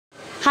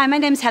Hi, my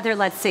name is Heather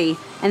Letsey,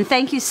 and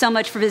thank you so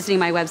much for visiting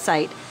my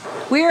website.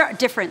 We're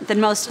different than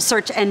most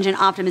search engine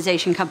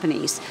optimization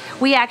companies.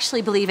 We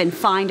actually believe in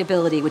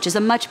findability, which is a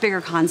much bigger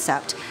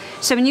concept.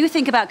 So when you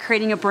think about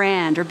creating a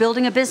brand or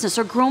building a business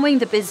or growing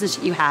the business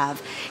that you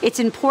have, it's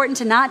important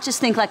to not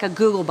just think like a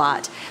Google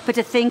bot, but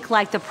to think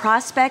like the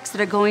prospects that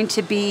are going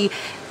to be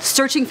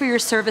searching for your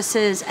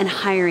services and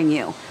hiring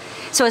you.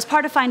 So as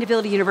part of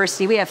Findability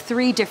University, we have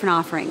 3 different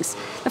offerings.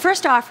 The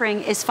first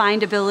offering is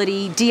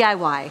Findability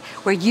DIY,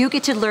 where you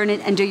get to learn it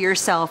and do it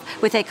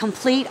yourself with a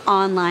complete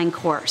online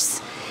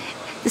course.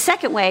 The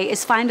second way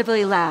is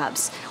Findability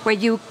Labs, where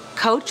you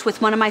coach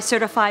with one of my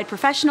certified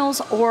professionals,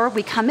 or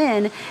we come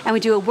in and we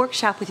do a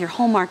workshop with your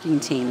whole marketing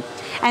team.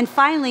 And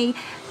finally,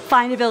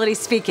 Findability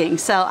Speaking.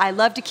 So I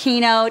love to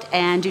keynote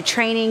and do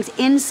trainings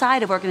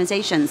inside of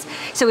organizations.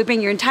 So we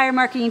bring your entire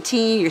marketing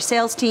team, your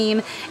sales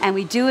team, and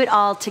we do it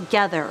all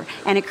together,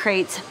 and it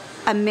creates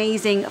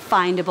amazing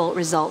findable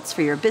results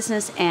for your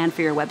business and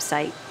for your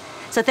website.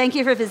 So thank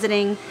you for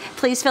visiting.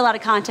 Please fill out a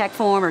contact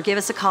form or give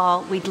us a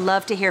call. We'd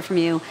love to hear from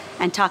you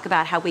and talk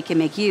about how we can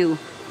make you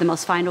the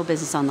most findable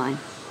business online.